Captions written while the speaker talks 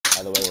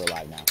By the way, we're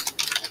live now.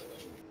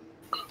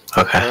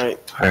 Okay.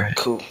 Alright.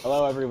 Cool.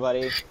 Hello,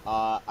 everybody.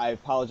 I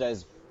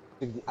apologize.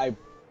 I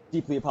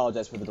deeply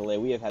apologize for the delay.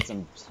 We have had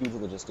some huge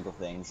logistical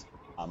things.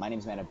 My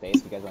name's Man of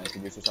Base. You guys want to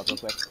introduce yourself real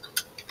quick?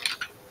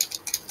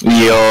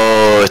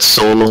 Yo, it's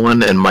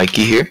Soloan and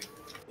Mikey here.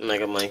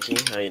 Mega Mikey,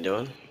 how you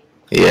doing?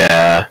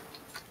 Yeah.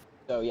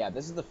 So yeah,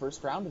 this is the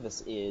first round.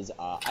 This is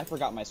I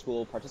forgot my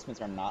school. Participants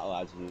are not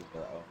allowed to use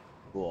their own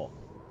school.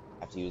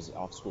 Have to use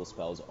off-school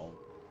spells only.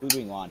 Who's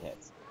doing wand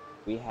hits?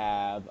 We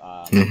have.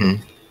 Who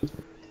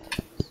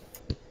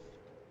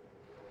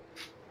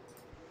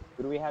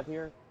do we have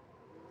here?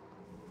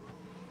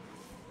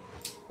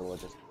 So we'll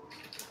just.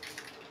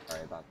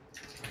 Sorry about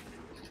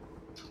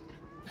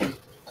that.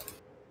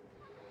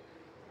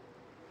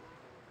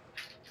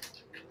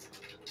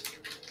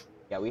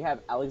 Yeah, we have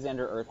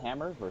Alexander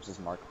Earthhammer versus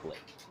Mark Blake.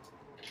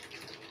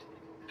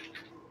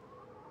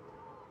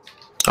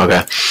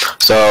 Okay.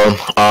 So,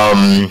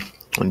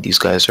 when these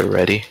guys are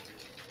ready.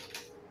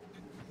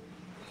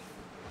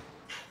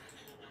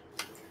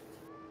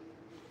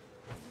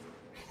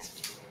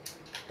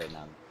 Right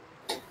now.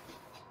 You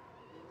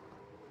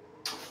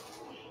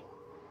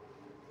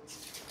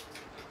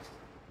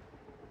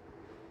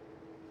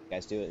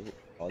guys do it.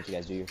 I'll let you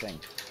guys do your thing.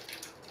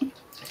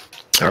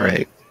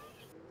 Alright.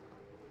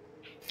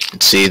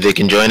 Let's see if they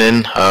can join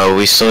in.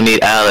 We still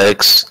need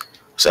Alex.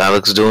 What's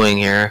Alex doing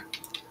here?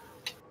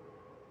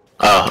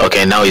 Oh,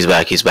 okay, now he's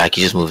back. He's back.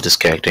 He just moved this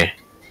character.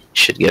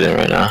 Should get in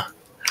right now.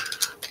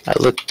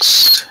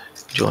 Alex,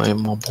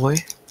 join my boy.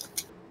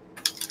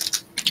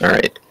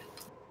 Alright.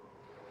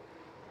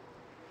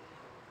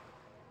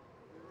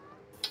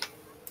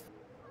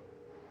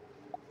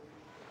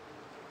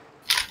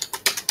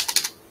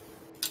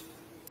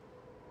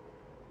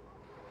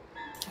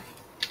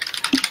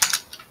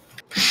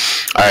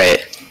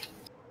 Alright.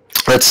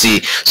 Let's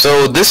see.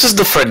 So this is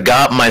the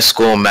Forgot My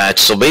School match.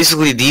 So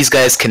basically these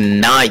guys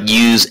cannot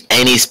use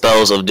any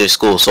spells of their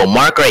school. So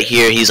Mark right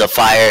here, he's a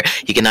fire.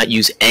 He cannot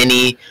use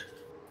any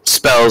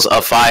spells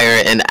of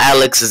fire. And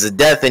Alex is a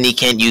death and he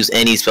can't use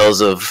any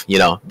spells of, you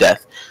know,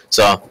 death.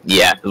 So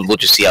yeah, we'll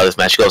just see how this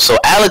match goes. So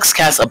Alex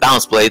casts a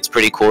bounce blade. It's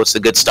pretty cool. It's a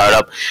good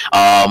startup.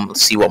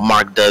 Let's see what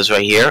Mark does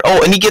right here.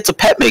 Oh, and he gets a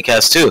pet may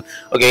cast too.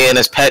 Okay, and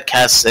his pet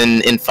casts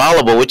an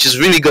infallible, which is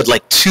really good.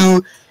 Like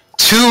two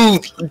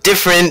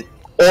different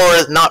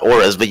not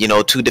auras, but you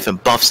know, two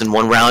different buffs in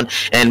one round.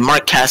 And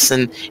Mark casts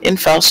an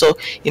infal, so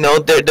you know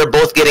they're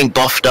both getting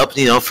buffed up,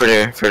 you know, for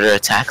their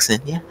attacks.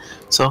 And yeah,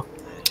 so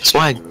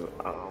swag.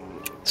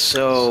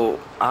 So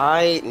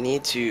I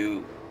need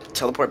to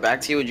teleport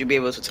back to you. Would you be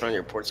able to turn on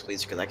your ports,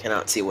 please? Because I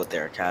cannot see what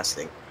they're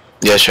casting.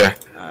 Yeah, sure.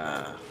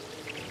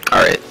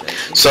 Alright,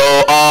 so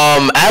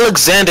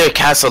Alexander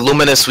casts a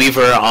Luminous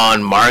Weaver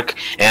on Mark,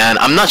 and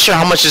I'm not sure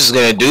how much this is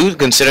going to do,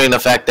 considering the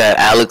fact that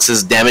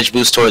Alex's damage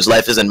boost towards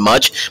life isn't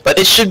much, but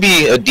it should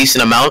be a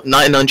decent amount,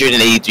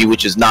 983,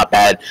 which is not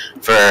bad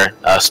for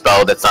a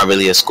spell that's not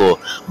really a school.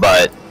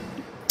 But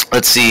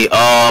let's see,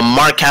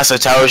 Mark casts a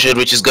Tower Shield,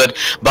 which is good,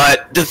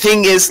 but the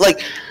thing is,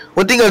 like,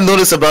 one thing I've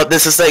noticed about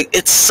this is, like,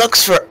 it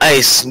sucks for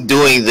Ice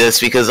doing this,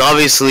 because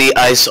obviously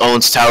Ice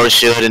owns Tower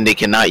Shield and they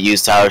cannot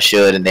use Tower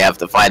Shield and they have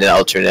to find an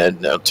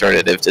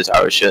alternative to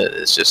Tower Shield.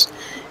 It's just,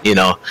 you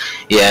know,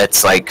 yeah,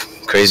 it's like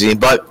crazy.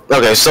 But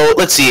okay, so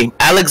let's see.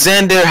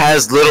 Alexander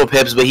has little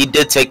pips, but he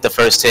did take the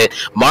first hit.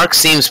 Mark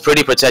seems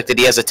pretty protected.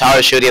 He has a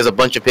Tower Shield, he has a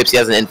bunch of pips, he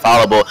has an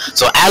infallible.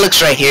 So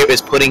Alex right here is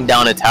putting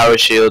down a Tower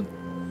Shield.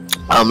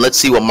 Let's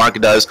see what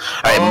Mark does.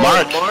 Alright,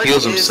 Mark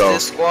heals himself.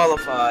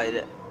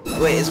 Disqualified.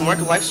 Wait, is Mark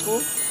a life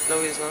school?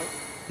 No, he's not.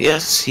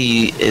 Yes,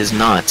 he is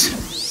not.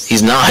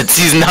 He's not.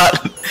 He's not.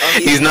 Oh,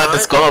 he's not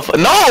disqualified.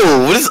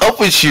 No, what is up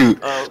with you?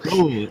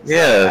 Okay.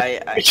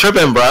 Yeah, you're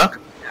tripping, bro.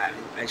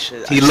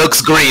 He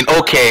looks green.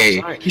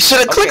 Okay, you should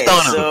have clicked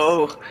on him.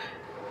 So,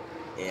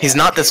 yeah, he's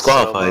not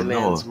disqualified. So my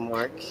no. man's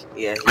Mark.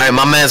 Yeah. All right,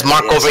 my man's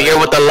Mark over here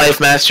with the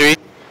life mastery.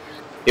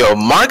 Yo,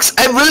 Mark's.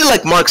 I really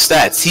like Mark's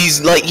stats.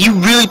 He's like, he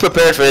really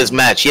prepared for this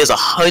match. He has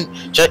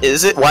 100.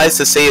 Is it wise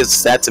to say his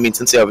stats? I mean,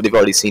 since they've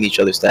already seen each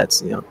other's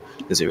stats, you know,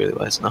 is it really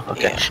wise? No,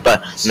 okay. Yeah.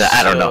 But no,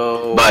 I don't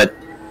know. But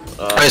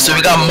alright, so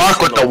we got Mark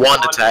with the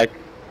wand attack.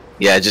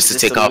 Yeah, just to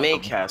take off.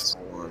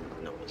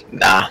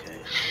 Nah.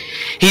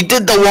 He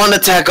did the wand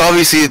attack,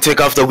 obviously, to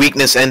take off the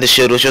weakness and the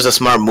shield, which was a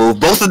smart move.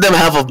 Both of them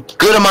have a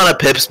good amount of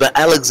pips, but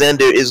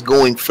Alexander is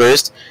going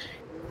first.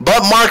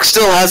 But Mark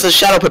still has a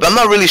shadow pip. I'm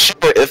not really sure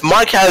if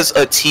Mark has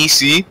a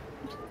TC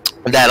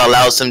that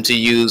allows him to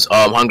use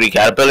Hungry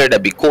Caterpillar.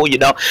 That'd be cool, you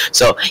know.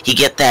 So he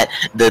get that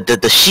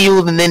the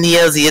shield, and then he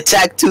has the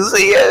attack too. So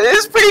yeah,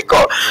 it's pretty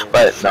cool.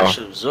 But no,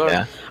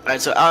 yeah. All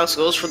right, so Alex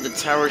goes for the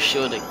Tower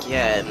Shield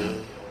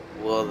again.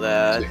 Will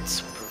that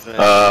prevent?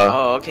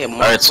 Oh, okay.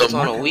 Mark right, so puts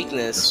on a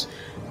weakness.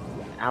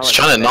 He's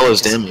trying to know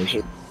his damage.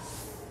 Yeah.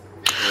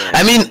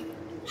 I mean,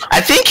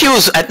 I think he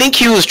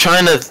was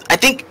trying to. I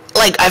think.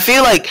 Like, I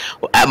feel like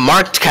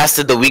Mark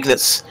casted the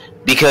weakness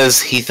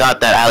because he thought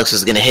that Alex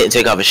was gonna hit and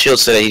take off his shield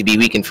so that he'd be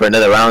weakened for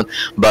another round.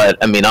 But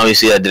I mean,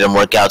 obviously that didn't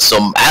work out.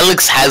 So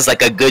Alex has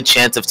like a good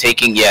chance of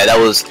taking. Yeah, that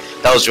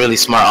was really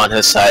smart on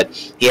his side.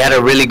 He had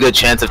a really good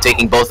chance of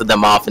taking both of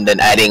them off and then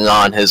adding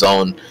on his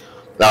own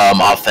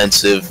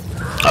offensive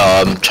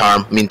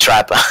charm. I mean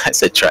trap. I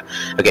said trap.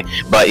 Okay,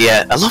 but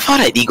yeah, I love how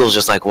that eagle's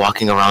just like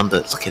walking around the.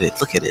 Look at it.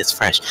 Look at it. It's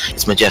fresh.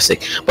 It's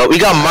majestic. But we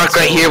got Mark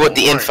right here with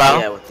the info.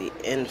 Yeah, with the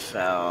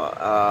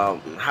info.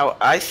 How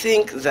I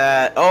think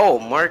that. Oh,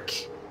 Mark.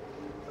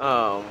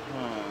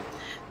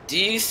 Do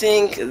you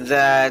think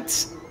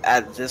that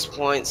at this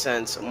point,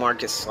 since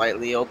Mark is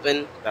slightly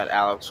open, that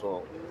Alex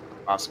will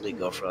possibly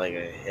go for like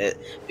a hit?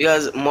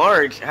 Because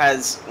Mark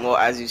has, well,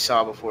 as you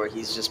saw before,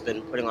 he's just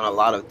been putting on a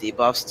lot of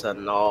debuffs to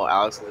null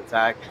Alex's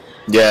attack.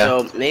 Yeah.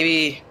 So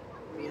maybe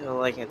he'll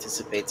like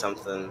anticipate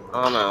something.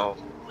 I don't know.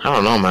 I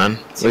don't know, man.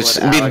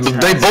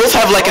 They both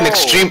have like an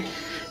extreme.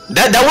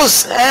 That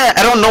was.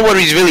 I don't know what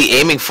he's really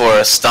aiming for.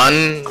 A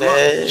stun.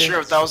 Sure,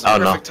 if that was the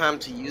perfect time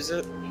to use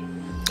it.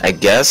 I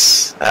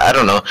guess. I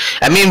don't know.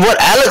 I mean, what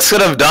Alex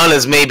could have done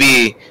is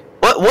maybe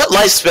what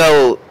life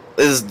spell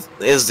is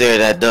there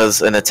that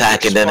does an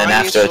attack and then an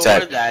after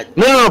attack?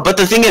 No. But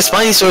the thing is,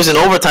 Spiny Sword is in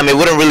overtime. It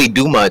wouldn't really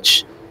do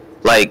much.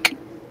 Like,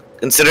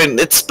 considering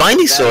it's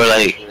Spiny Sword,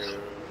 like,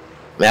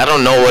 man, I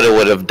don't know what it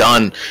would have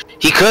done.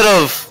 He could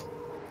have.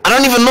 I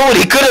don't even know what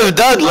he could have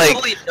done. Like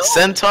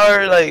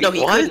Centaur, like no,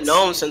 he what? could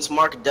know since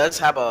Mark does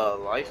have a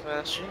life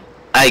mastery.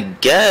 I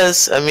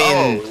guess. I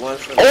mean.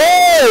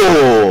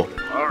 Oh!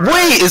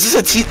 Wait, is this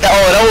a T?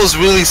 Oh, that was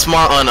really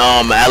smart on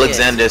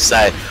Alexander's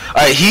side.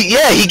 All right,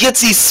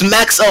 he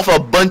smacks off a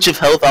bunch of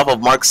health off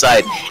of Mark's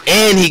side,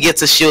 and he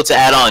gets a shield to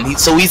add on.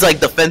 So he's like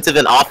defensive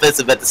and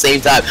offensive at the same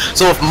time.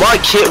 So if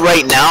Mark hit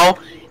right now,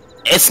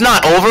 it's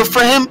not over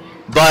for him,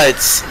 but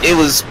it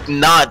was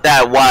not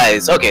that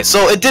wise. Okay,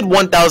 so it did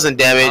 1,000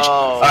 damage.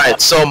 All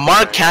right, so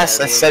Mark casts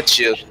a set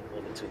shield.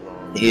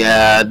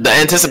 Yeah, the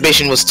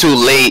anticipation was too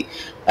late,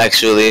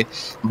 actually.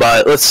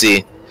 But let's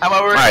see.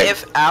 However,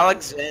 if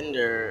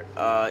Alexander,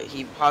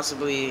 he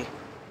possibly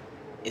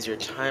is your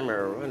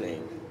timer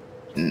running.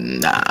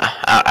 Nah,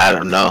 I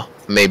don't know.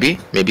 Maybe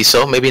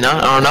so, maybe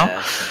not. I don't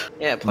know.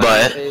 Yeah,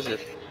 but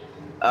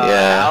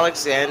yeah,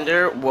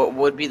 Alexander, what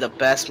would be the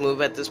best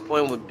move at this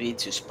point would be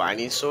to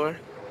Spiny Sword.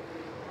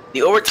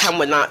 The overtime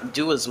would not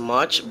do as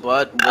much,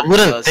 but I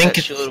wouldn't think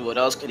shield, what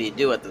else could he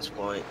do at this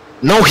point?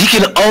 No, he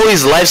can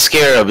always life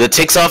scare him. It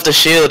takes off the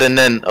shield and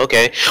then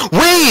okay.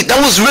 Wait,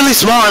 that was really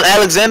smart on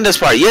Alexander's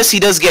part. Yes, he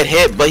does get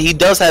hit, but he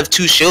does have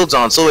 2 shields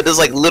on, so it does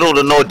like little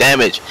to no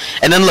damage.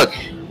 And then look,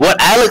 what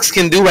Alex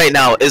can do right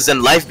now is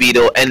then life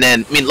beetle and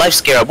then life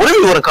scare, whatever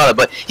you want to call it,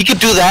 but he could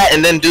do that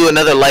and then do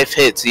another life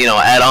hit to,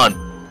 add on.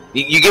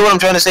 You get what I'm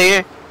trying to say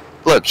here?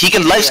 Look, he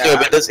can life scare,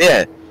 but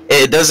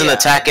it does an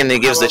attack and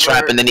it gives the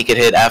trap and then he could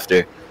hit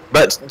after.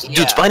 But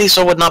dude, Spiny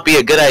Sword would not be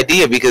a good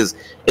idea because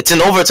it's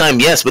in overtime,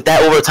 yes, but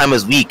that overtime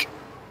is weak.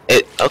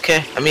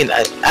 Okay. I mean,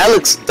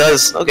 Alex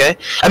does okay.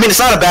 I mean, it's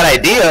not a bad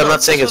idea. I'm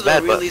not saying it's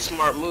bad, but really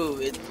smart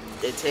move. It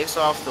takes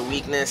off the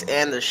weakness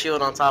and the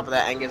shield on top of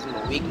that and gives him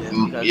a weakness.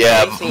 Because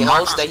anything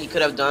else that he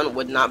could have done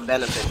would not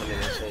benefit him in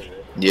his favor.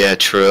 Yeah,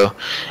 true.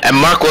 And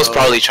Mark was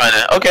probably trying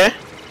to. Okay.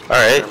 All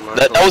right.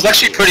 That was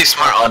actually pretty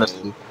smart,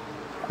 honestly.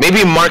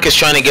 Maybe Mark is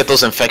trying to get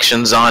those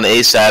infections on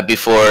ASAP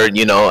before,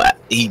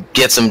 he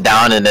gets them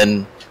down and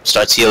then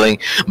starts healing.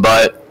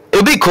 But it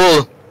would be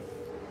cool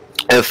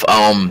if,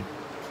 I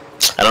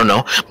don't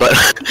know. But,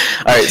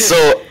 alright, so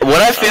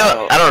what I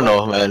feel, I don't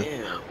know, man.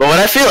 But what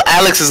I feel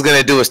Alex is going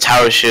to do is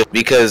Tower Shield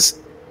because,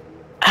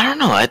 I don't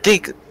know,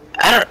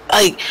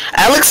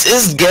 Alex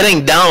is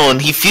getting down.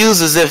 He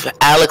feels as if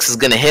Alex is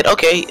going to hit.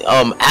 Okay,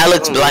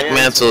 Alex Black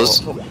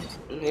Mantles.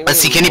 Let's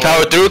see, can he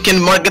power through?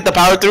 Can Mark get the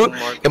power through?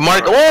 Can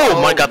Mark? Oh,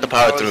 Mark got the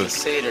power through.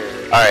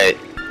 Alright.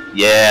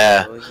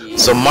 Yeah.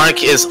 So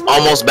Mark is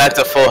almost back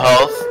to full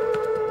health.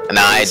 Nah,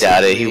 I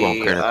doubt it. He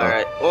won't critical.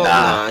 Alright. Well,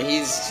 nah,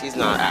 he's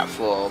not at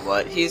full,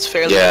 but he's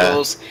fairly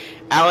close.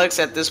 Alex,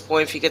 at this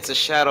point, if he gets a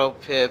Shadow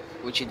Pip,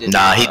 which he did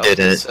Nah, he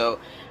didn't. So,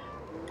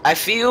 I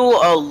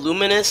feel a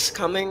Luminous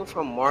coming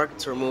from Mark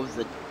to remove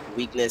the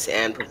weakness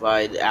and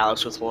provide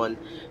Alex with one.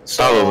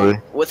 So,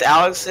 with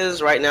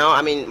Alex's right now,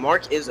 I mean,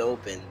 Mark is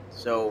open.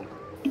 So,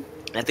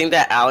 I think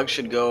that Alex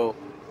should go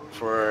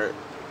for,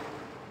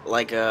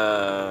 like,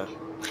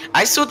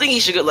 I still think he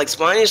should go, like,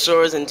 Spiny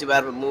Swords and 2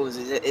 bad moves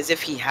as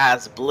if he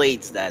has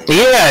blades, that is.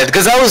 Yeah,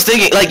 because I was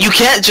thinking, like, you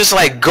can't just,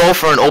 like, go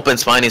for an open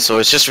Spiny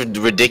Sword. It's just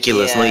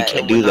ridiculous. No, you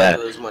can't do that.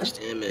 Do as much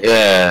damage.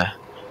 Yeah.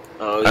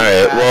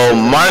 Alright, well,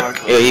 Mark,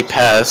 he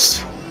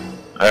passed.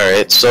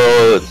 Alright,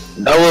 so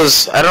that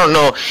was, I don't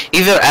know,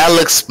 either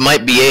Alex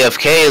might be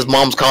AFK, his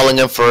mom's calling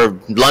him for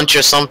lunch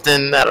or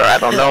something, I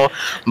don't know,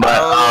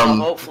 but,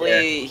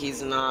 hopefully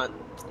he's not,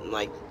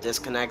 like,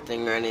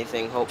 disconnecting or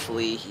anything.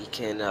 Hopefully he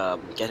can,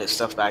 get his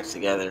stuff back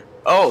together.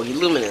 Oh, he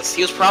Luminous.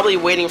 He was probably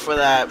waiting for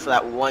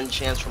that one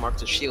chance for Mark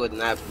to shield, and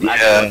that actually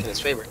worked in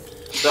his favor.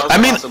 So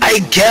I mean, I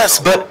guess,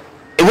 but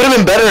it would have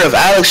been better if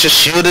Alex just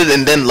shielded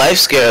and then life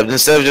scared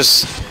instead of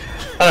just...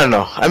 I don't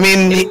know. I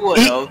mean, He would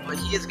have, but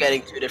he is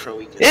getting 2 different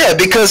weaknesses. yeah,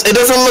 because it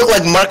doesn't look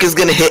like Mark is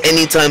gonna hit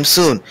anytime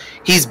soon.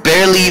 He's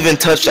barely even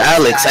touched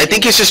Alex. I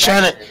think he's just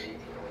trying to.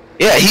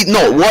 Yeah,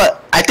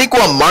 what I think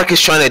what Mark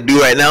is trying to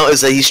do right now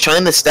is that he's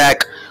trying to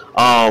stack,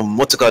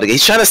 what's it called again?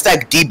 He's trying to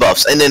stack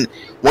debuffs, and then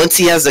once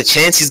he has the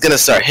chance, he's gonna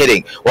start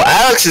hitting. What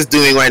Alex is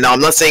doing right now, I'm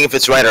not saying if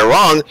it's right or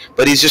wrong,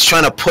 but he's just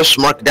trying to push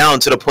Mark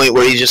down to the point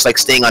where he's just like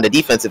staying on the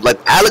defensive. Like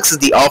Alex is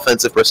the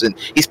offensive person,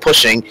 he's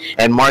pushing,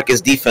 and Mark is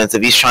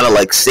defensive. He's trying to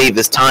like save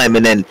his time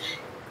and then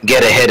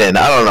get a hit in.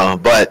 I don't know,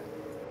 but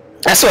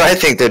that's what I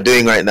think they're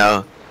doing right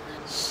now.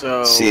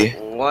 So See.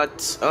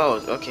 What?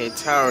 Oh, okay,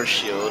 Tower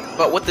Shield.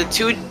 But with the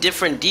 2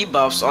 different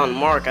debuffs on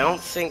Mark, I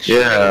don't think.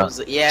 Yeah.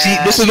 Yeah. See,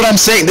 this is what I'm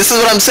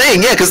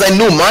saying. Yeah, because I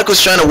knew Mark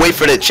was trying to wait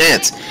for the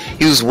chance.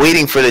 He was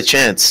waiting for the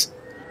chance.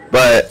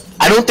 But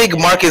I don't think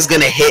Mark is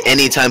gonna hit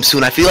anytime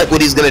soon. I feel like what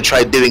he's gonna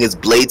try doing is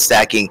blade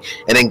stacking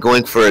and then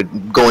going for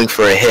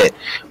a hit.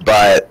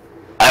 But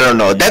I don't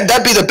know.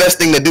 That'd be the best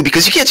thing to do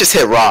because you can't just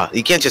hit raw.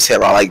 You can't just hit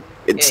raw. Like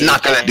it's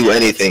not gonna do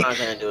anything. It's not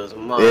gonna do as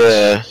much.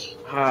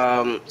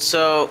 Yeah.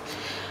 So.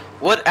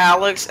 What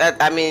Alex?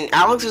 I mean,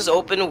 Alex is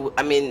open.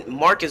 I mean,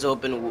 Mark is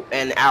open,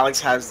 and Alex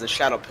has the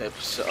Shadow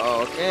Pips. So,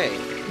 okay.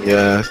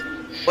 Yeah.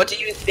 What do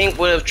you think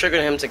would have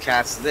triggered him to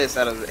cast this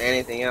out of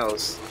anything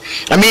else?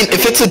 I mean,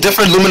 if it's a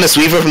different Luminous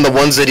Weaver from the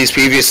ones that he's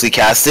previously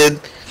casted,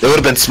 they would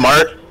have been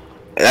smart.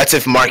 That's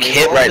if Mark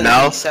hit right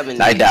now.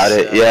 I doubt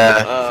it.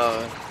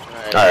 Yeah.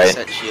 Alright.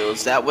 Set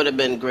shields. That would have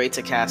been great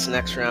to cast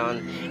next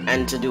round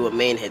and to do a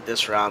main hit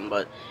this round,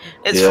 but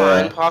it's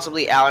fine.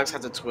 Possibly Alex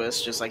has a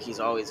twist, just like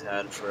he's always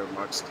had for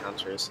Mark's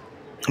counters.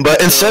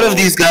 But instead of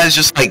these guys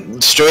just like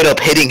straight up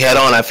hitting head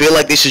on, I feel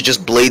like they should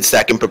just blade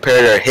stack and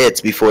prepare their hits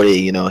before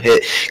they,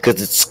 hit,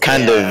 because it's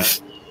kind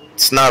of,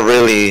 it's not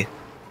really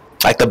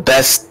like the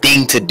best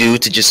thing to do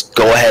to just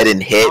go ahead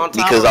and hit,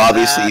 because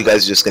obviously you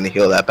guys are just gonna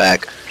heal that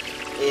back.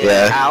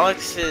 Yeah.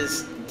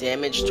 Alex's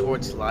damage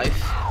towards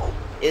life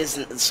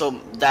isn't so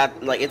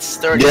that like it's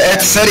 30. Yeah,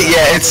 it's setting.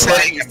 Yeah, it's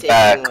setting it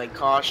back. Like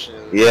caution.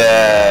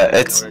 Yeah,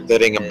 it's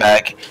setting it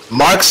back.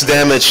 Mark's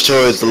damage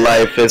towards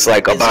life is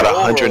like about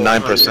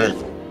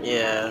 109%.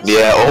 Yeah.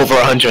 Yeah, over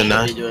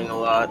 109. Doing a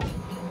lot. Nah,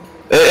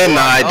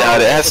 I doubt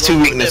it. It has 2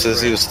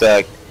 weaknesses. He was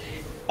stacked.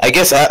 I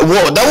guess.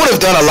 Whoa, that would have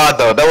done a lot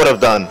though. That would have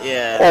done.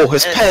 Yeah. Oh,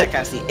 his pet.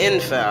 Has the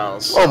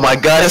infouls. Oh my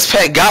God, his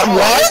pet got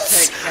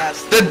what?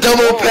 The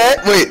double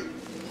pet. Wait.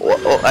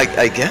 Well,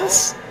 I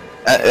guess.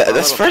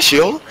 That's fresh,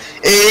 yo.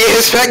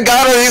 His pet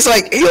got him. He's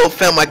like, "Hey, yo,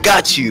 fam, I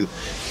got you."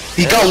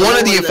 He got one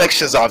of the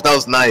infections off. That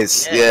was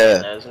nice. Yeah.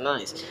 That was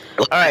nice.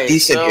 All right.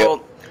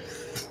 So,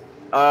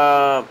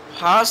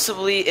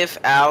 possibly if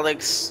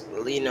Alex,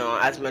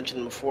 as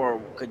mentioned before,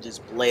 could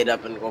just blade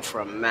up and go for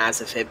a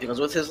massive hit,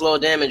 because with his low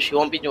damage, he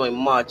won't be doing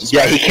much.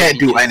 Yeah, he can't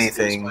do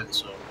anything.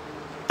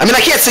 I mean,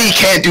 I can't say he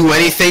can't do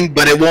anything,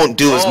 but it won't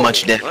do as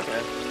much damage.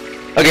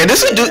 Okay,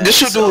 this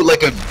should do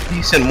like a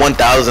decent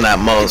 1,000 at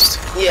most.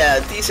 Yeah,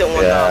 decent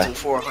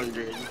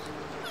 1,400.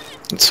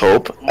 Let's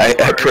hope.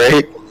 I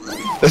pray.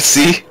 Let's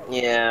see.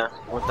 Yeah,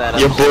 with that.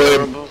 Your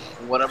boy.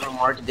 Whatever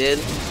Mark did.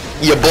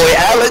 Your boy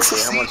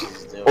Alex.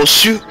 Oh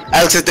shoot,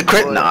 Alex hit the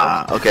crit.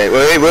 Nah. Okay.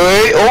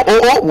 Wait.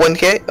 Oh.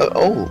 1K.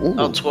 Oh.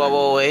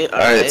 1208.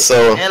 Alright.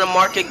 So. And a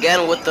Mark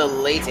again with the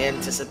late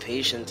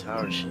anticipation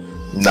tower shield.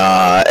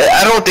 Nah,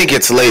 I don't think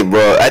it's late,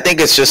 bro. I think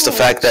it's just the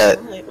fact that.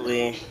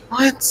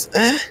 What?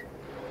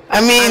 I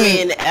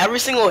mean, every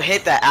single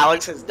hit that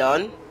Alex has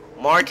done,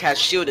 Mark has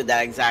shielded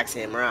that exact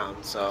same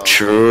round. So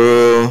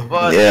true.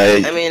 But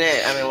yeah. I mean,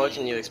 what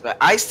can you expect?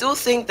 I still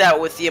think that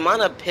with the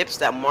amount of pips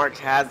that Mark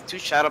has, 2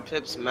 shadow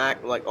pips,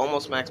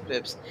 almost max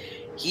pips,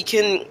 he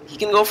can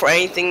go for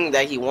anything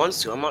that he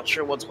wants to. I'm not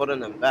sure what's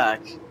holding him back.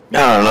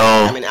 I don't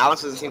know. I mean,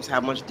 Alex doesn't seem to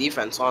have much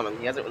defense on him.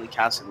 He hasn't really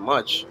casted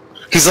much.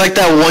 He's like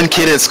that one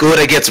kid at school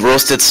that gets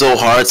roasted so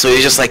hard, so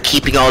he's just like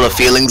keeping all the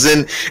feelings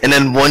in, and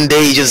then one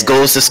day he just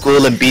goes to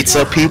school and beats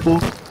up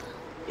people.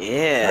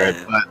 Yeah.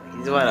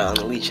 He's about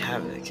to unleash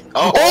havoc.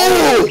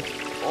 Oh,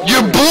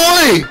 your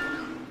boy!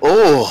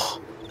 Oh,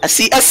 I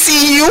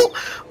see you.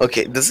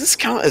 Okay, does this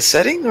count as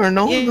setting or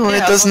no? No,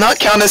 it does not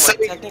count as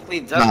setting. Technically,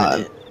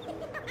 doesn't it?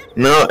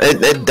 No,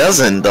 it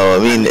doesn't though. I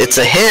mean, it's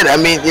a hit. I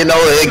mean,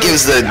 it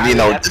gives the,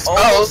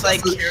 almost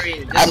like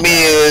carrying. I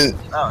mean,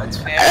 it's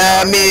fair.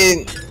 I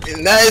mean,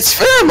 it's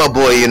fair, my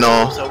boy.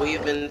 So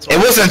we've been. It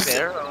wasn't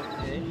fair.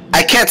 Okay.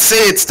 I can't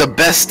say it's the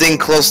best thing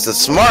close to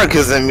smart,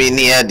 because I mean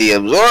he had the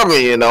absorber.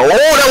 Oh,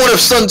 that would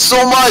have done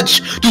so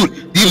much,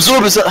 dude. The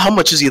absorber is how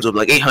much is the absorber?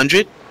 Like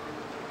 800?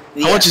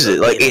 How much is it?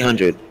 Like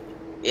 800.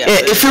 Yeah.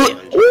 If that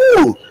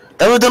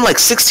would have done like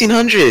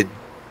 1,600.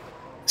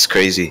 It's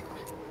crazy.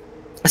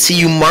 I see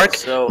you, Mark.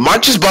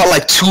 Mark just bought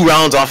like 2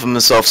 rounds off of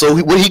himself. So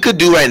what he could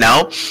do right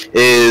now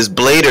is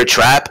blade or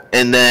trap,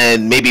 and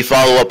then maybe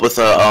follow up with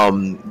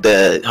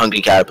the Hungry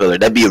Caterpillar.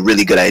 That'd be a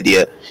really good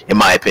idea, in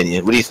my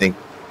opinion. What do you think?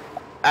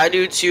 I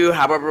do too.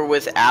 However,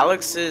 with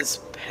Alex's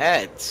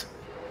pet,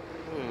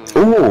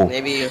 ooh,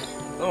 maybe.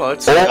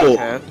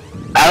 Okay.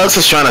 Alex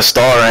is trying to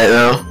stall right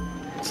now.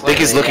 I think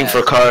he's looking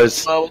for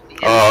cars. Well,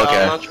 okay.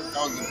 I'm not sure if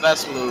that was the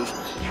best move.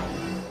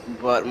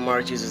 but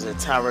Mark uses a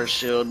tower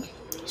shield.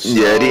 So,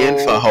 yeah, the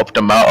info helped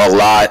him out a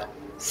lot.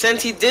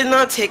 Since he did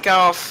not take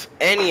off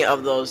any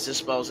of those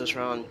dispels this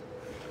round,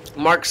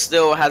 Mark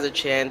still has a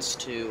chance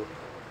to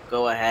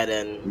go ahead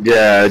and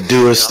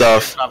do his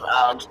stuff.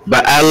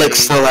 But Alex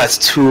still has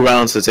 2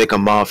 rounds to take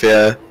him off.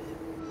 Yeah.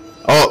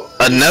 Oh,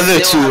 another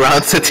 2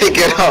 rounds to take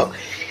it out.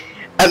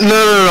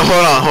 No,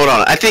 hold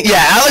on. I think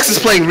Alex is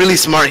playing really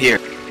smart here.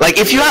 Like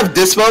if you have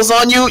dispels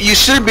on you, you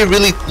shouldn't be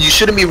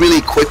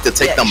really quick to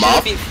take them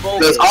off.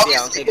 Because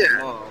obviously,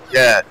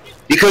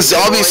 because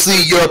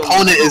obviously your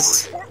opponent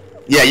is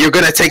you're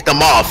gonna take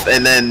them off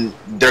and then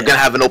they're gonna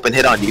have an open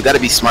hit on you. You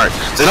gotta be smart.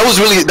 So that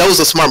was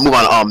a smart move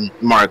on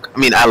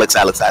Alex.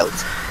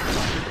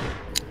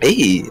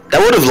 Hey, that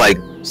would have like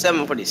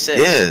 746.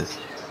 Yeah.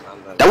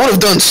 That would have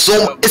done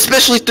so,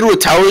 especially through a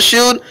tower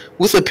shield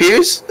with a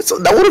Pierce.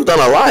 That would have done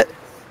a lot.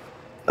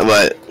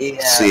 But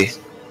see,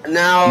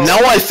 now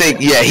I think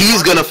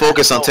he's gonna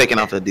focus on taking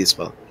off the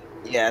dispel.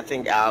 Yeah, I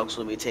think Alex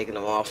will be taking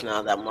them off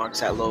now that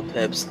Mark's at low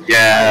pips.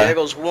 Yeah. There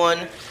goes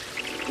 1.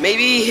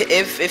 Maybe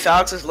if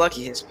Alex is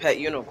lucky, his pet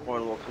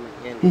unicorn will come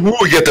in. Ooh,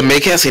 you got the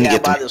Maycast and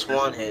get by this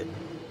 1 hit.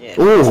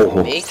 Yeah.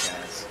 Ooh.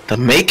 The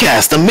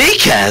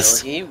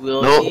Maycast. He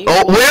will. Oh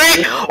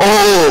wait!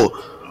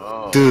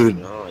 Oh, dude.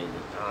 No.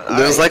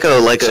 There's like a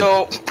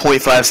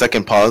 0.5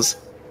 second pause.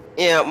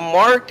 Yeah,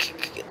 Mark.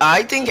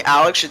 I think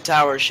Alex should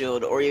tower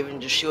shield or even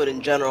just shield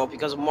in general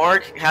because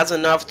Mark has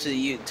enough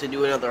to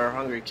do another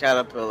Hungry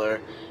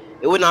Caterpillar.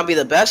 It would not be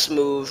the best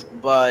move,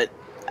 but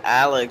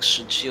Alex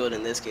should shield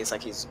in this case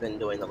like he's been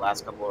doing the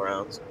last couple of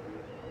rounds.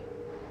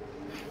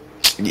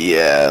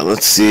 Yeah,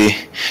 let's see.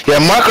 Yeah,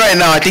 Mark right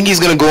now, I think he's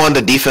gonna go on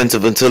the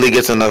defensive until he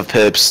gets enough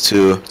pips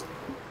to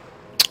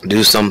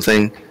do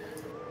something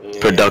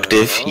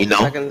productive, you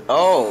know.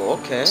 Oh,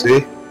 okay.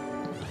 See?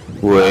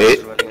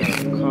 Wait.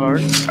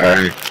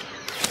 Alright.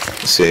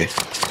 Let's see.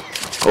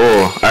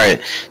 Oh,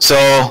 alright. So,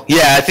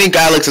 yeah, I think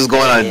Alex is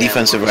going on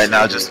defensive right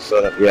now, just he's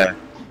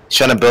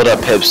trying to build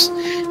up pips.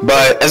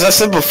 But, as I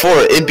said before,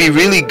 it'd be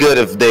really good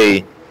if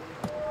they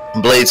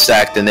blade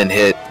stacked and then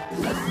hit.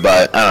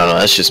 But, I don't know,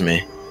 that's just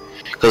me.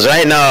 Because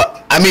right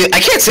now, I mean, I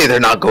can't say they're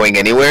not going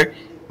anywhere,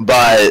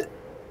 but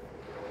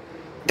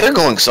they're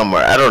going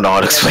somewhere. I don't know how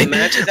to explain it. The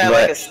match is at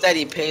like a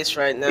steady pace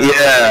right now.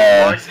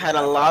 Yeah. Mark's had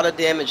a lot of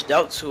damage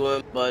dealt to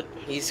him, but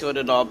he sealed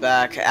it all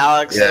back.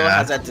 Alex still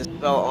has that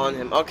dispel on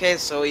him. Okay,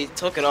 so he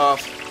took it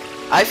off.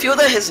 I feel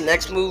that his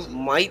next move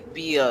might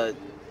be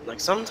like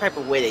some type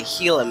of way to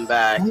heal him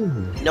back,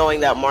 knowing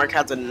that Mark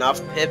has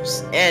enough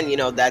pips and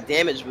that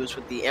damage boost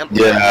with the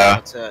amplifier.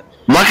 Yeah.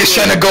 Mark is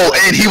trying to go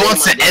in. He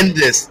wants to end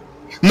this.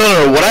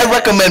 No. What I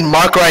recommend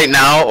Mark right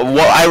now,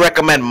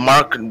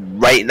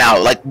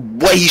 like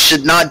what he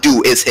should not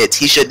do is hits.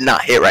 He should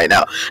not hit right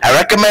now. I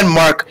recommend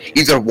Mark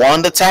either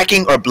wand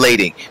attacking or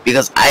blading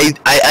because I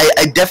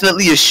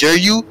definitely assure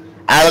you,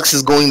 Alex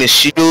is going to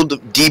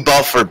shield,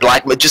 debuff, or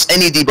black, just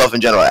any debuff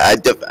in general. I'm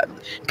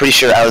pretty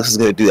sure Alex is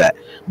going to do that.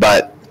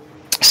 But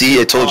see,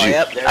 I told you.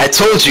 Yep, I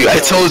told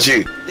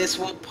you. This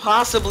will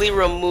possibly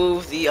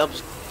remove the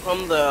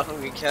from the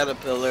Hungry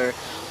Caterpillar,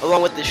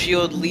 along with the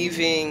shield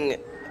leaving.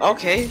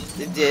 Okay,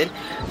 it did.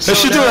 So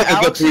should do like a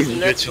good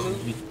preview.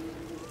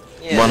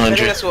 Yeah, 100. I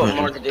think that's what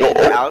Mark did.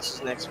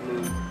 Alex's next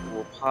move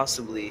will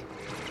possibly.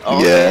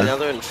 Okay,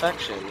 another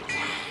infection.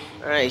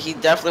 Alright, he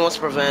definitely wants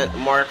to prevent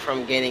Mark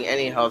from gaining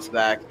any health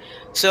back.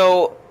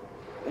 So,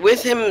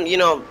 with him,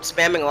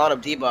 spamming a lot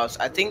of debuffs,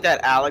 I think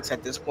that Alex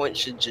at this point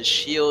should just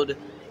shield.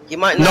 He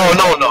might not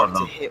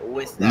to hit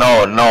with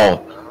that.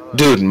 No.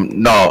 Dude,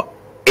 no.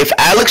 If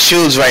Alex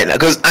shields right now,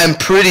 because I'm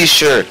pretty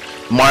sure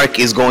Mark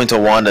is going to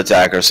wand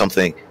attack or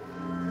something.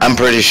 I'm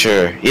pretty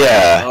sure.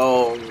 Yeah.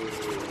 Oh.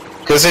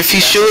 Because if he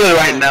shielded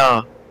right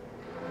now,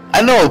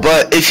 I know,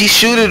 but if he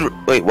shielded,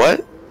 wait,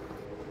 what?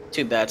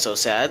 Too bad, so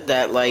sad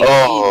that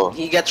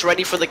he gets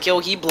ready for the kill.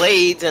 He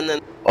blades and then.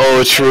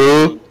 Oh,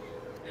 true.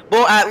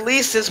 Well, at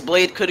least this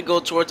blade could go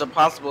towards a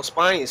possible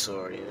spiny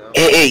sword,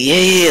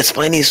 Yeah,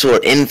 spiny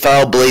sword,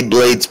 infoul,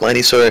 blade,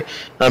 spiny sword.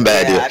 Not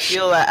bad, dude. I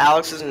feel that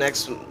Alex's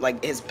next,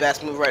 his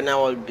best move right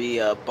now would be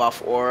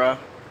buff aura.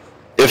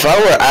 If I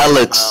were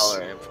Alex,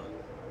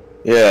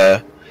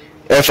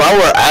 If I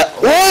were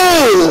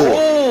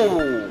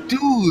whoa,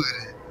 dude.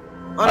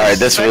 Alright,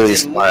 that's really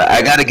smart.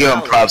 I gotta give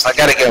him props.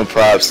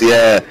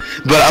 Yeah.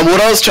 But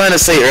what I was trying to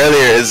say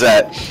earlier is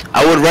that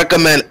I would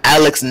recommend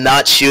Alex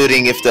not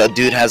shooting if the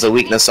dude has a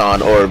weakness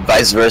on, or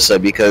vice versa,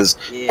 because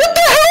what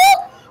the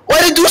hell? Why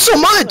did it do so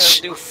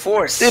much? Do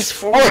force. It's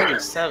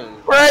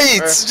 407.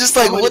 Right. It's just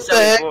like, what the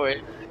heck?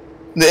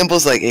 The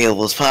impulse like, hey,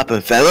 what's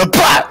poppin', fam?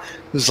 Pop!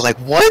 It was like,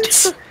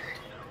 what?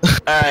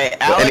 Alright,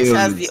 Alex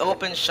has the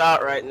open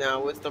shot right now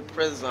with the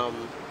prism.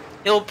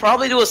 He'll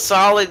probably do a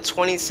solid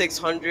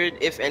 2600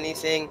 if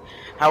anything.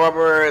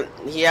 However,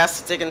 he has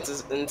to take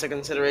into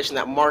consideration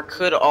that Mark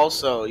could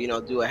also,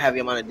 do a heavy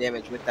amount of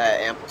damage with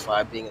that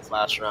amplify being his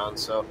last round.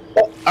 So,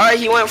 alright,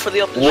 he went for the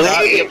open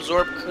shot. The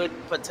absorb could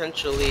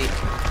potentially.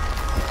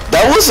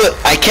 That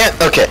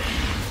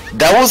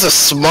was a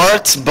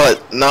smart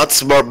but not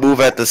smart move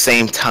at the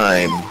same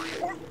time.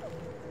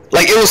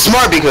 like it was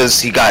smart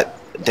because he got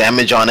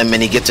damage on him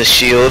and he gets a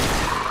shield,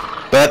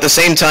 but at the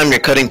same time you're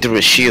cutting through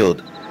a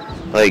shield.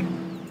 Like,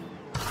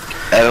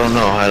 I don't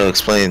know how to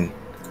explain.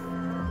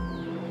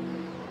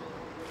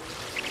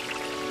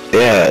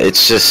 Yeah,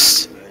 it's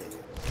just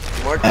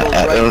I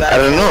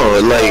don't know.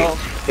 Like,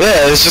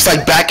 yeah, it's just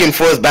like back and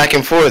forth, back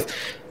and forth.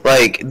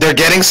 Like they're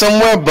getting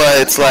somewhere, but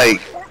it's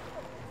like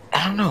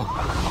I don't know.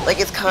 Like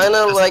it's kind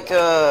of like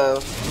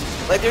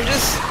like they're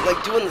just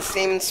like doing the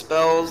same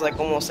spells like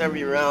almost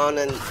every round,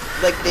 and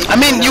like they. I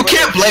mean, you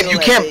can't blame. You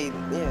can't.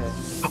 Yeah.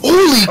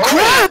 Holy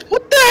crap!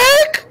 What the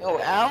heck? Yo,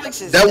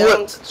 Alex is that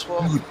down to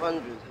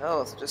 1200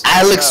 health. Just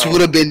Alex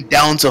would have been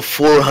down to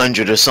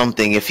 400 or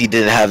something if he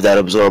didn't have that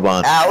absorb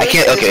on. Alex I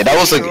can't. Okay, that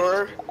was like.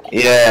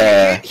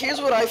 Yeah.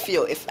 Here's what I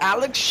feel. If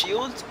Alex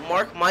shields,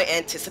 Mark might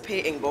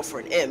anticipate and go for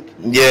an imp.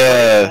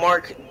 Yeah.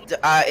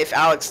 If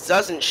Alex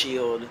doesn't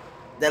shield,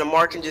 then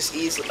Mark can just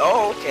easily.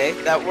 Oh, okay,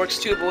 that works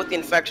too. But with the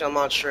infection, I'm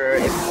not sure.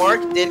 If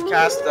Mark did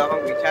cast the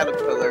Hungry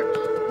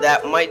Caterpillar,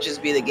 that might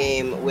just be the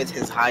game with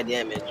his high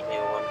damage, maybe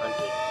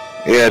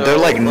 100. Yeah, so they're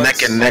like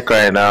neck and neck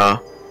right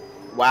now.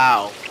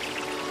 Wow.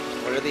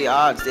 What are the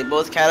odds? They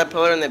both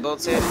Caterpillar and they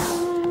both hit.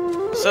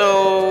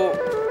 So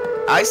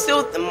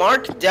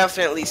Mark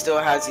definitely still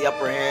has the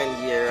upper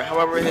hand here.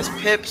 However, his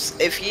pips,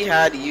 if he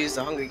had used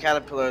the Hungry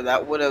Caterpillar,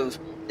 that would have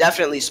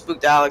definitely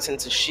spooked Alex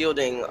into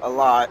shielding a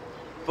lot.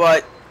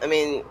 But I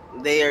mean,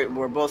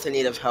 were both in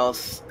need of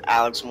health,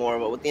 Alex more,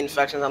 but with the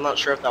infections, I'm not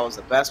sure if that was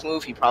the best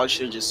move. He probably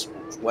should have just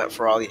went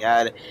for all he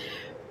had.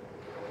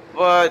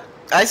 But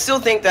I still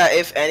think that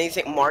if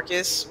anything, Mark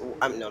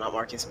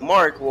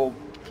will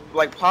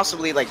like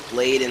possibly like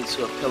blade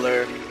into a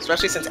pillar,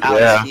 especially since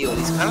Alex healed.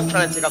 He's kind of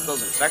trying to take up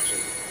those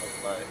infections.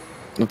 But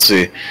let's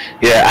see.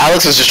 Yeah,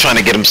 Alex is just trying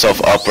to get himself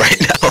up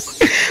right now.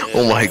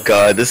 Oh my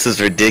god, this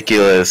is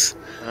ridiculous.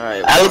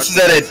 Alright, Alex is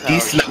at a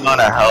decent amount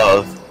of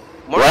health.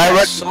 Mark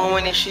has so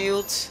many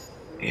shields.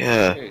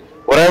 Yeah.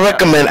 What I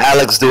recommend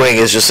Alex doing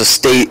is just to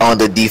stay on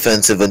the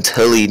defensive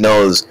until he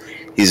knows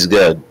he's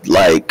good.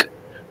 Like,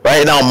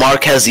 right now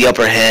Mark has the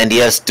upper hand. He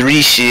has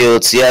 3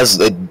 shields. He has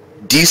a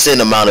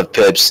decent amount of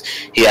pips.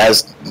 He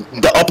has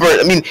the upper...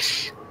 I mean,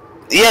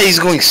 yeah, he's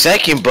going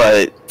second,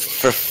 but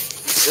for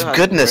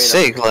goodness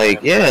sake,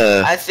 like,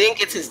 yeah. I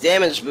think it's his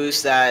damage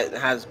boost that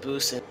has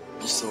boosted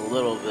just a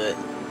little bit.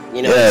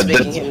 You know, it's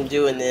making him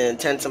do an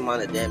intense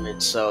amount of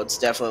damage, so it's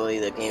definitely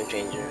the game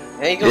changer.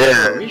 There you go,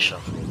 for a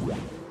reshuffle.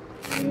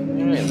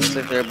 Alright, looks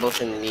like they're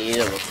both in need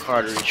of a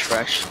card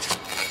refresh.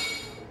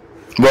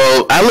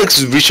 Well,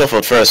 Alex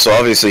reshuffled first, so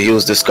obviously he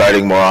was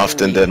discarding more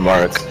often than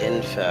Mark.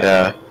 In fact.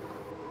 Yeah.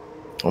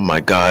 Oh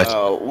my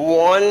god.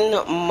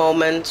 1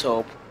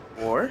 memento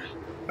for.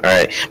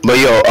 Alright, but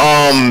yo,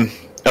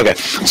 okay,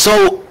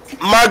 so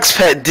Mark's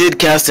pet did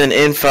cast an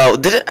info.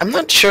 Did it? I'm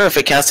not sure if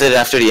it casted it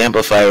after the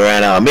amplifier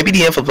ran out. Maybe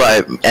the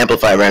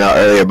amplifier ran out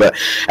earlier, but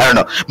I don't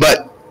know.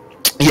 But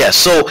yeah,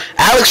 so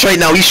Alex right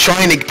now, he's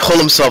trying to pull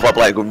himself up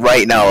like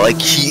right now. Like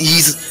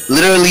he's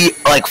literally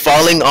like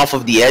falling off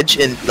of the edge,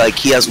 and like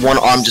he has one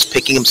arm just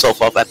picking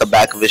himself up at the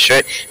back of his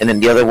shirt, and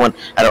then the other one,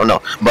 I don't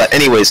know. But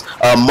anyways,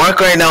 Mark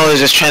right now is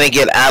just trying to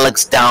get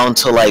Alex down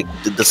to like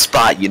the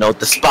spot, you know,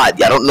 the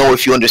spot. I don't know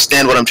if you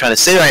understand what I'm trying to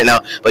say right now,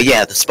 but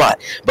yeah, the spot.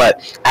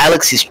 But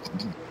Alex is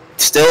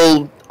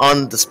still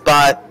on the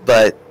spot,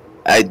 but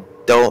I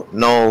don't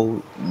know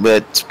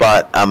what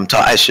spot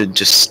I should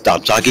just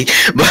stop talking.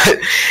 But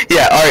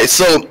yeah, alright,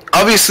 so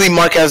obviously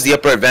Mark has the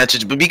upper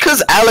advantage, but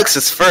because Alex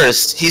is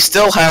first, he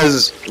still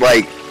has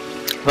like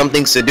some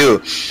things to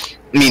do.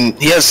 I mean,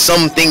 he has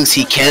some things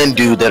he can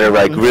do that are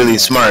like really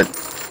smart.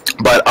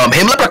 But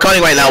him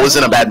leprechauning right now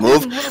wasn't a bad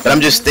move, but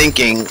I'm just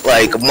thinking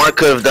like Mark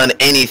could have done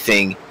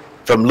anything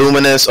from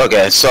Luminous.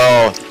 Okay,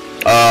 so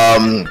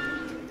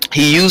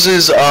he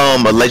uses a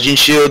legend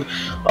shield.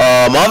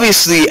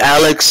 Obviously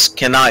Alex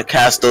cannot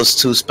cast those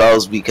 2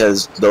 spells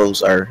because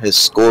those are his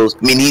schools.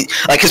 I mean,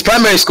 his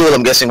primary school,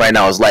 I'm guessing right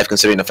now, is life,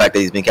 considering the fact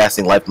that he's been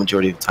casting life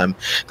majority of the time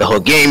the whole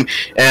game,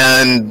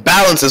 and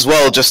balance as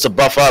well, just to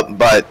buff up.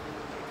 But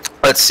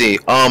let's see,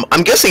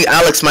 I'm guessing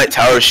Alex might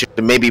tower shoot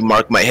and maybe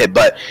Mark might hit,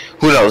 but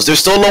who knows? They're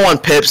still low on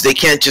pips. They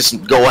can't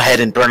just go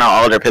ahead and burn out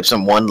all their pips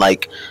in one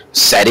like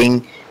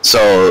setting,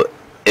 so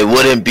it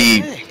wouldn't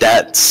be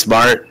that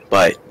smart.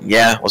 But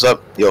yeah, what's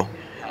up? Yo,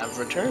 have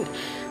returned.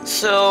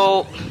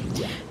 So,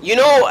 you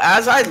know,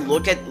 as I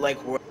look at like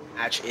where the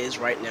match is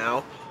right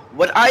now,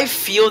 what I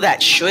feel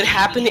that should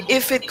happen,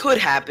 if it could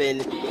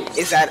happen,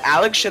 is that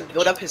Alex should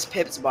build up his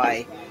pips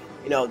by,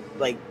 you know,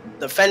 like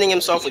defending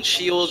himself with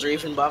shields or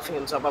even buffing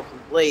himself up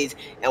with blades.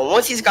 And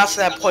once he's got to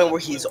that point where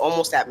he's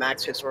almost at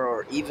max pips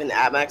or even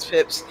at max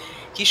pips,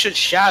 he should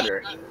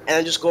shatter and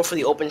then just go for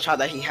the open shot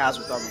that he has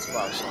with all these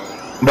buffs.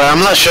 But I'm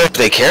not sure if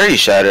they carry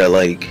shatter.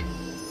 Like,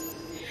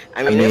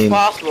 I mean, if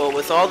possible,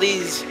 with all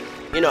these,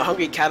 you know,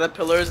 hungry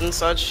caterpillars and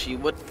such, he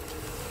would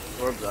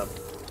absorb up.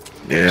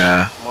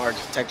 Yeah. Mark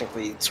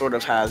technically sort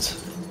of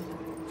has.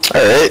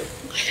 Alright.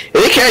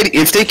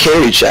 If they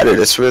carry shatter,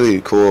 that's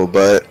really cool,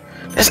 but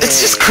it's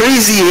just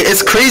crazy.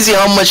 It's crazy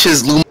how much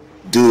his Luma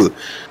do.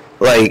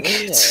 Like,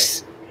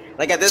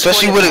 Like at this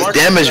Especially point, with his Mark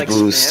damage like,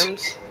 boost.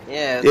 Spams,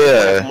 yeah.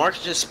 Yeah. If Mark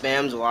just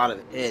spams a lot of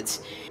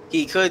hits,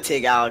 he could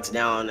take Alex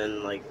down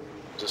and like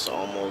just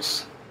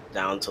almost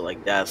down to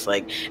like death.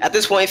 Like at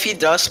this point, if he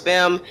does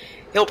spam,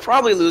 he'll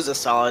probably lose a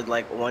solid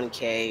like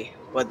 1K,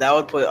 but that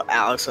would put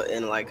Alex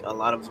in like a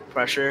lot of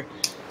pressure.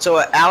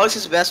 So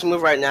Alex's best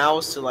move right now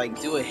is to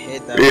like do a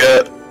hit that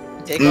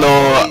would take off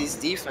all these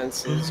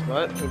defenses,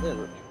 but he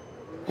didn't.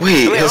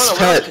 Wait, I mean, I his don't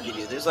know what else pet. could you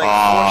do. There's like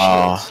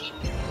 4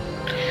 shields.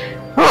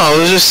 Oh, I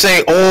was just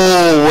saying.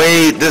 Oh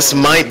wait, this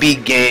might be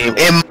game.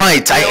 It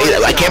might.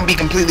 I can't be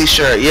completely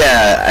sure.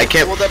 Yeah, I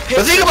can't. Well, but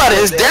think about it.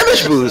 His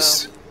damage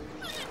boost.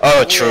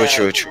 Oh, true.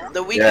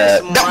 The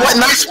weakness. Yeah. What?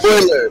 Nice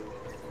spoiler.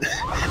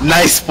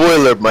 Nice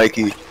spoiler,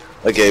 Mikey.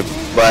 Okay,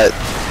 but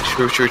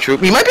true.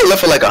 We might be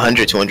left with like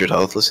 100, 200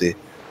 health. Let's see.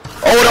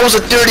 Oh, that was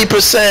a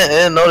 30%. I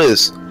didn't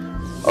notice.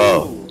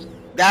 Oh.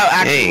 That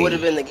actually would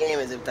have been the game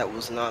as if that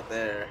was not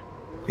there.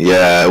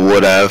 Yeah, it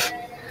would have.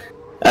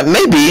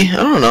 Maybe, I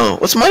don't know.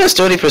 What's minus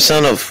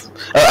 30% of?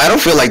 I don't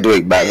feel like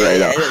doing bad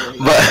right now.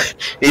 But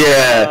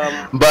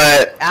yeah,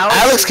 but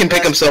Alex can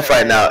pick himself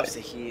right now.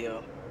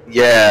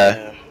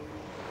 Yeah.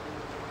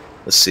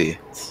 Let's see.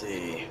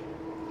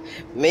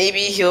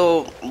 Maybe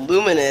he'll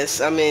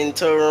Luminous. I mean,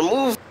 to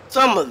remove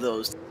some of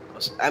those.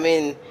 I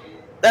mean,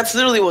 that's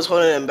literally what's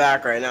holding him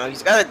back right now.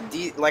 He's got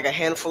like a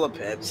handful of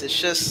pips. It's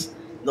just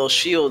those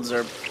shields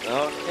are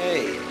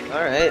okay.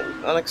 All right,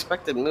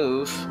 unexpected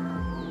move.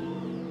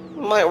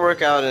 Might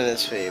work out in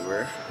his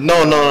favor.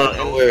 No,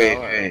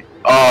 wait.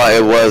 Oh,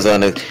 it was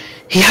on it.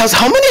 He has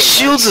how many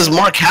shields does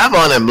Mark have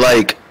on him?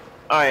 Like,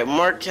 all right,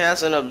 Mark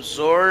has an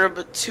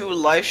absorb, 2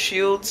 life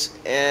shields,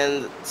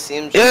 and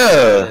seems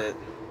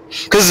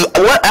because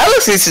what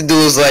Alex needs to do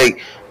is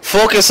like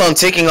focus on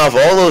taking off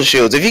all those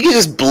shields. If you could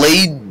just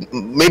blade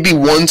maybe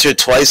once or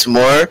twice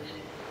more,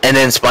 and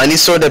then Spiny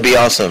Sword, that'd be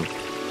awesome.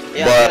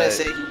 Yeah, but I was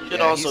gonna say he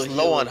should also he's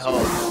low on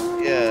health.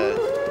 Yeah.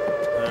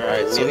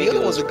 Alright, so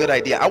healing was a good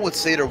idea. I would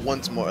say there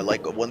once more,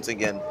 like once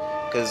again,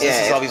 because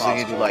this is obviously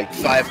gonna do like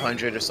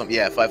 500 or something.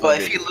 Yeah, 500. But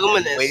if he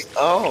Luminous,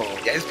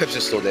 yeah, his pips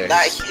are still there.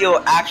 That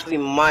heal actually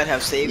might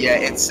have saved him.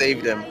 Yeah, it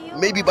saved him.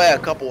 Maybe by a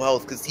couple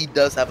health, because he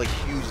does have a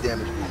huge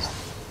damage boost.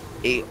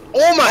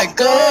 Oh my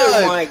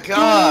god! Oh my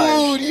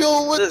god! Dude,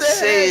 yo, what the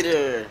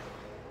Satyr.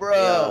 Bro.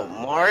 Yo,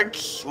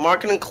 Mark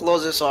can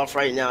close this off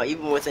right now,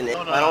 even with an.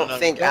 I don't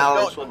think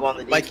Alex will go on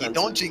the defense. Mikey,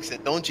 don't jinx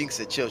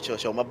it.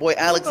 Chill. My boy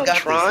Alex got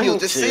this.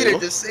 Yo,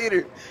 just say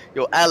there.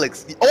 Yo,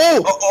 Alex.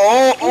 Oh!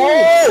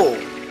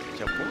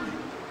 Your boy.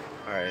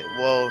 All right.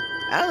 Well,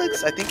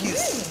 Alex, I think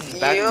he's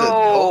back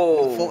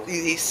to.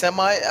 He's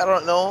semi. I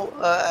don't know.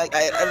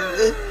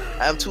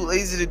 I'm too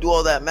lazy to do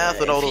all that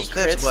math with all those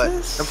tips, but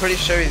I'm pretty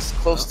sure he's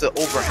close to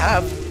over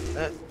half.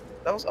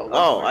 That was.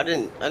 I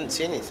didn't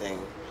see anything.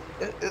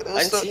 I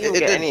didn't see him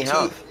get any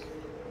health.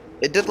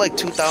 It did like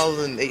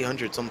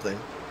 2,800 something.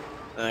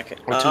 Okay.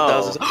 Or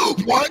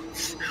 2,000. What?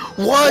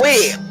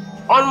 Wait,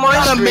 on my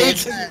screen.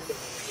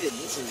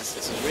 This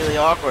is really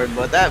awkward,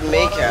 but that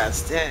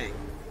Maycast, dang.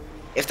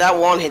 If that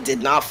one hit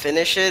did not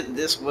finish it,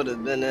 this would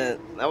have been a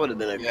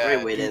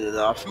great way to end it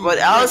off. But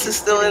Alice is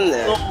still in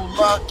there. So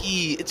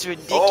lucky. It's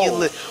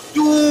ridiculous.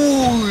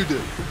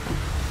 Dude!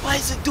 Why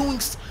is it doing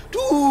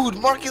Dude,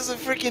 Mark is a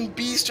freaking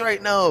beast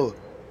right now.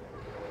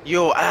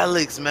 Yo,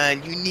 Alex,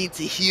 man, you need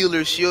to heal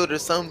or shield or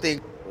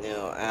something.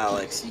 Yo,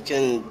 Alex, you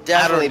can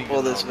definitely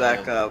pull this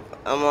back up.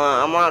 I'm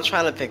not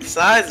trying to pick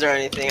sides or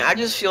anything. I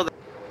just feel that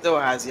he still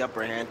has the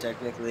upper hand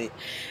technically.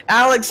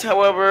 Alex,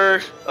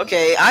 however,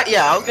 okay,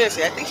 I was gonna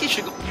say I think he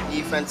should go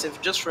defensive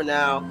just for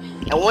now.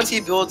 And once he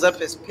builds up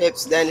his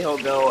pips, then he'll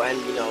go and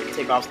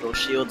take off those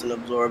shields and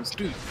absorbs.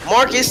 Dude,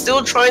 Mark is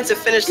still trying to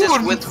finish this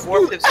with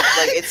 4 pips.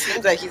 Like it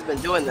seems like he's been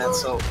doing that.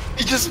 So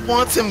he just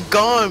wants him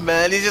gone,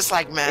 man. He's just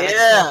like, man.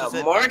 Yeah,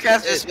 Mark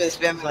has just been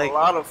spamming like a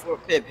lot of 4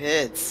 pip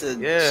hits to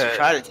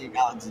try to take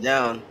Alex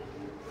down.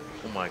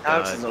 Oh my god.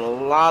 Alex is in a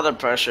lot of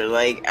pressure.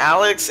 Like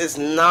Alex is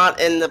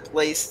not in the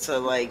place to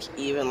like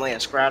even lay a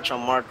scratch on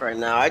Mark right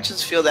now. I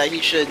just feel that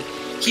he should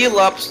heal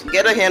up,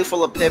 get a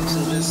handful of pips,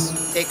 and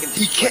just take it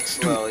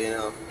slow.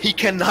 He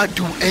cannot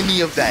do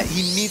any of that.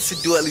 He needs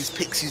to do at least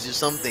pixies or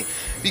something,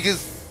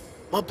 because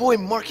my boy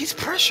Mark, he's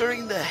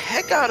pressuring the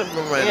heck out of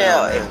him right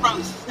now. Yeah,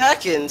 from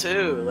second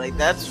too. Like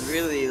that's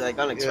really like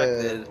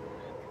unexpected.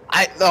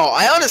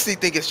 I honestly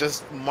think it's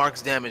just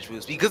Mark's damage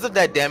boost. Because of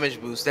that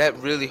damage boost, that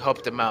really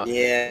helped him out.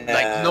 Yeah.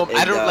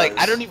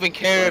 I don't even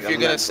care if you're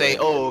gonna say,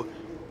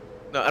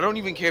 I don't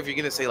even care if you're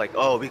gonna say like,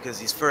 because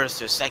he's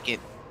first or second.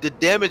 The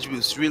damage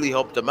boost really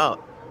helped him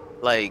out.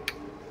 Like,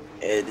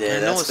 it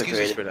did. That's a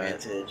great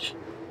advantage.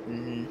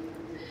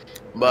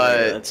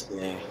 But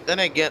then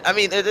again, I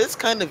mean, it is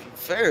kind of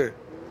fair.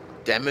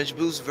 Damage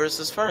boost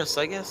versus first,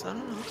 I guess. I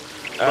don't know.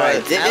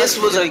 Alright, this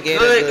was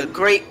a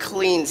great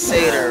clean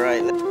Satyr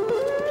right now.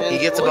 He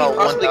gets about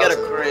 1,000. Got a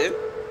crit.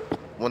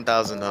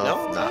 1,000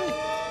 health. No.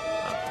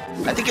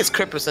 I think his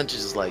crit percentage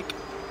is like,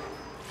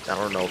 I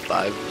don't know,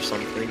 5 or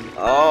something.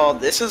 Oh,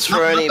 this is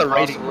for any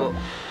possible.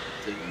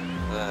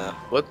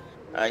 What?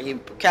 He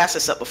cast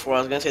this up before. I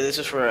was gonna say this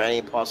is for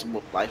any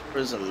possible life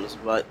prisms,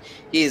 but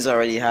he's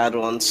already had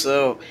one.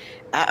 So,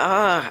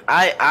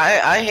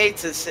 I hate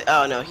to say.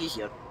 Oh no, he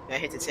healed. I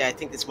hate to say. I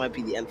think this might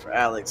be the end for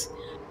Alex,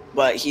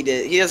 but he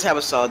did. He does have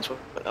a solid.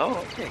 Oh,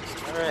 okay.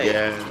 All right.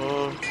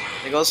 Yeah.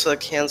 They also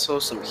cancel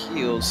some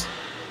heals.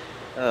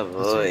 Oh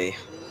boy.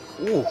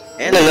 Ooh.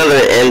 And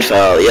another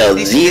info. Yo,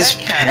 these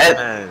pet,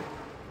 man.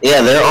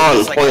 Yeah, they're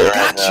on like, point I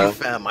right got you, now.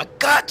 fam. I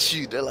got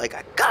you. They're like,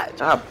 I got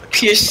you. I'll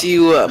pierce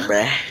you up,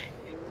 bruh.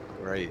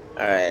 Right.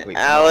 Alright, Wait,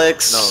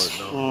 Alex.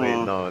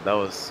 wait, no, that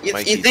was. You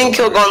think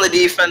he'll go on the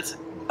defense?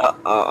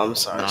 I'm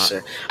sorry,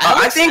 sir.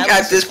 I think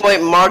at this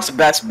point, Mark's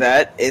best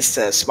bet is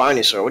to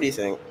Spinosaur. What do you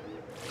think?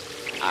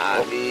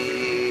 I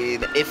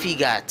mean, if he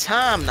got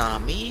time,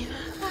 me.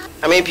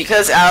 I mean,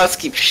 because Alex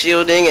keeps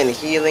shielding and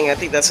healing, I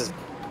think that's his.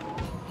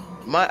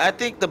 I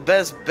think the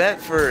best bet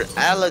for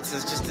Alex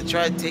is just to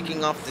try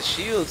taking off the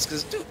shields,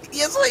 cause dude, he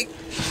has like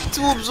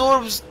 2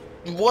 absorbs,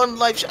 1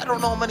 life. I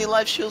don't know how many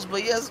life shields, but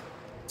he has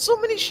so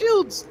many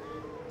shields.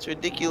 It's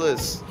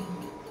ridiculous.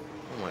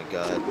 Oh my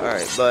god. All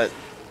right, but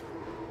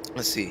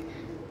let's see.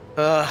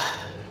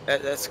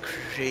 That's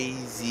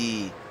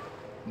crazy,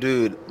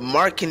 dude.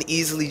 Mark can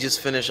easily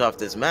just finish off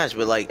this match,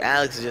 but like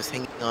Alex is just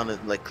hanging on,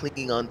 like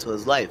clinging on to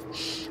his life.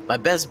 My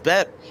best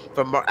bet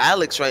for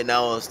Alex right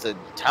now is to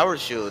tower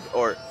shield,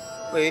 or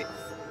wait,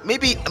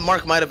 maybe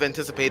Mark might have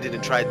anticipated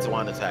and tried to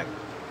one attack.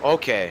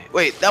 Okay,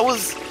 wait, that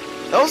was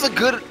a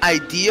good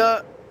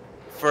idea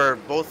for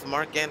both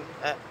Mark and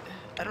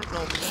I don't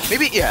know.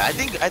 Maybe yeah. I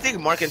think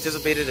Mark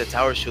anticipated a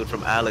tower shield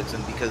from Alex,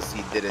 and because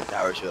he didn't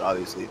tower shield,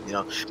 obviously, you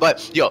know.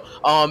 But yo,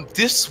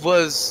 this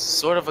was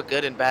sort of a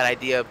good and bad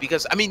idea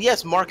because I mean,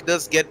 yes, Mark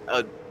does get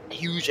a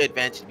huge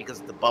advantage because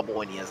of the bubble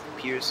and he has the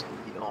pierce,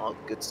 and, you know, all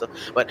the good stuff.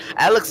 But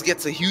Alex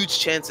gets a huge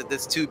chance at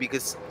this too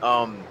because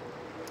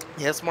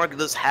yes, Mark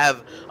does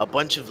have a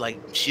bunch of like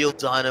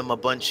shields on him, a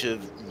bunch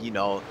of, you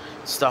know,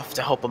 stuff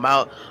to help him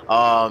out.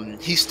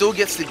 He still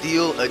gets to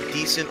deal a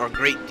decent or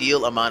great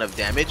deal amount of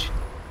damage.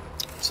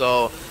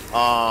 So,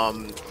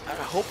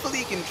 hopefully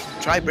he can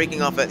try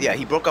breaking off yeah,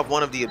 he broke off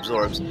one of the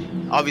absorbs.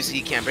 Obviously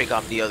he can't break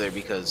off the other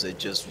because it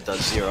just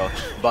does 0.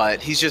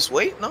 But he's just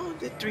no,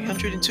 did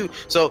 302.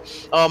 So,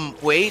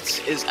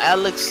 wait, is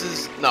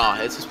Alex's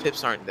his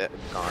pips aren't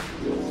gone.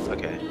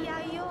 Okay.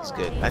 He's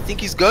good. I think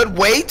he's good.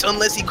 Wait,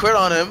 unless he crit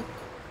on him.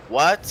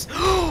 What?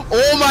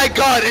 Oh my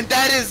god, and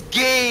that is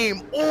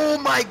game. Oh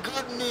my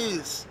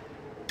goodness.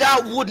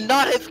 That would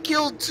not have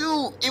killed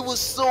too. It was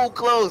so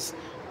close.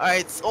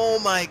 Alright, oh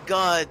my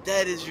god,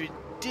 that is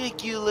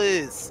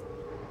ridiculous.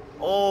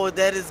 Oh,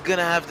 that is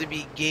gonna have to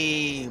be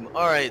game.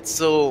 Alright,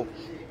 so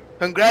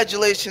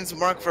congratulations,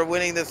 Mark, for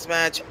winning this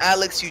match.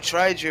 Alex, you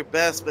tried your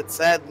best, but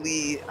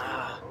sadly,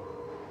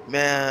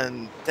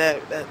 man,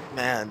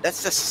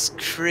 that's just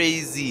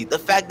crazy. The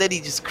fact that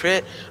he just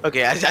crit.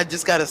 Okay, I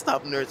just gotta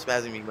stop nerd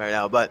spazzing me right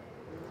now. But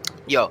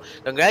yo,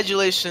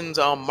 congratulations,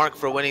 Mark,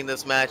 for winning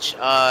this match.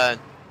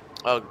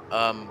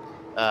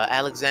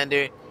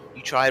 Alexander,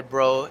 you tried,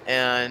 bro,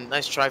 and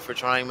nice try for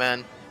trying,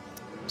 man.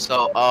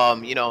 So,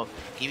 you know,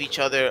 give each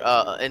other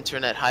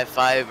internet high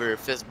five or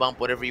fist bump,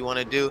 whatever you want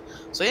to do.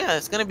 So yeah,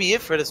 it's gonna be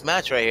it for this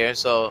match right here.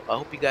 So I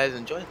hope you guys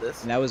enjoyed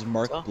this. And that was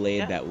Mark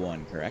Blade that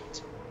won,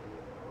 correct?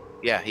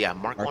 Yeah,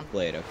 Mark won.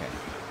 Blade, okay.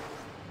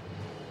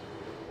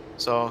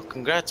 So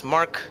congrats,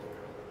 Mark.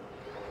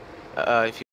 If you